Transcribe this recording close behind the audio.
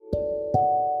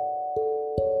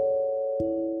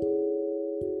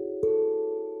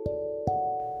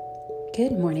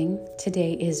Good morning.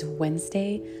 Today is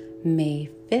Wednesday, May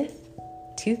 5th,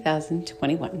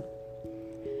 2021.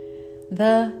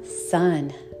 The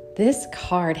Sun. This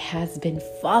card has been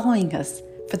following us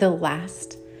for the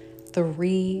last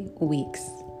 3 weeks.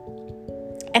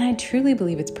 And I truly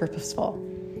believe it's purposeful.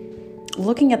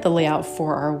 Looking at the layout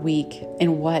for our week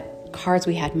and what cards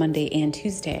we had Monday and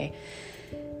Tuesday,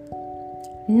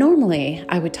 normally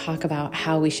I would talk about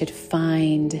how we should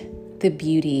find the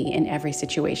beauty in every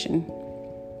situation.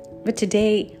 But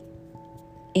today,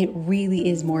 it really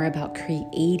is more about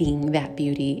creating that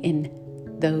beauty in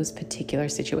those particular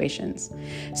situations.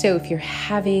 So if you're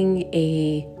having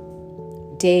a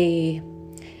day,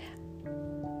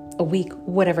 a week,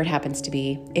 whatever it happens to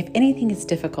be, if anything is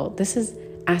difficult, this is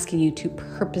asking you to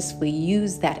purposefully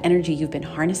use that energy you've been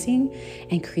harnessing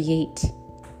and create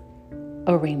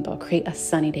a rainbow, create a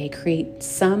sunny day, create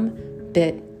some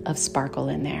bit of sparkle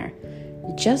in there.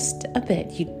 Just a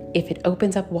bit. If it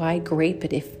opens up wide, great,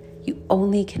 but if you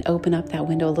only can open up that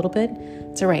window a little bit,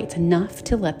 it's all right. It's enough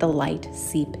to let the light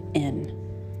seep in.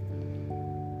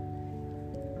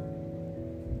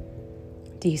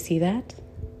 Do you see that?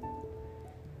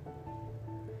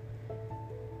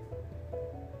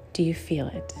 Do you feel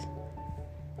it?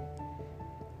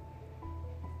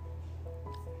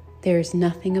 There's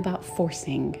nothing about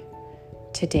forcing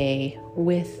today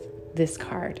with this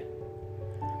card,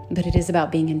 but it is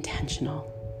about being intentional.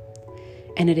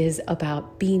 And it is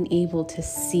about being able to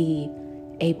see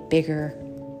a bigger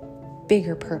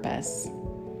purpose.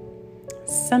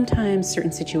 Sometimes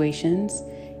certain situations,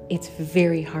 it's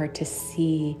very hard to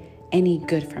see any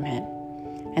good from it.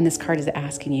 And this card is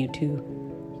asking you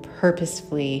to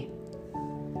purposefully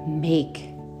make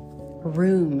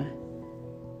room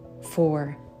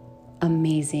for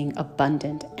amazing,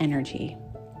 abundant energy.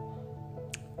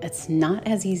 It's not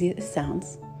as easy as it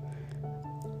sounds,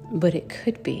 but it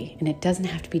could be, and it doesn't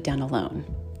have to be done alone.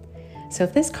 So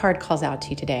if this card calls out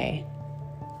to you today,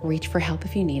 reach for help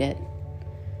if you need it.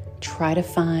 Try to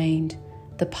find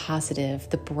the positive,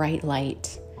 the bright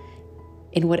light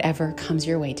in whatever comes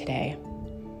your way today.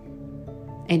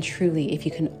 And truly, if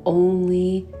you can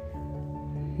only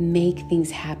make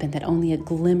things happen, that only a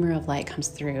glimmer of light comes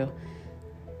through,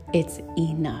 it's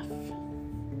enough.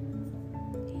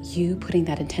 You putting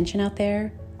that intention out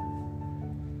there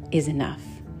is enough.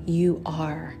 You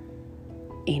are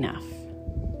enough.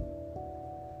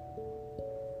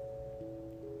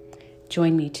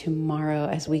 Join me tomorrow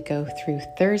as we go through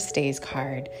Thursday's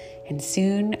card and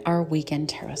soon our weekend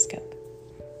tarot scope.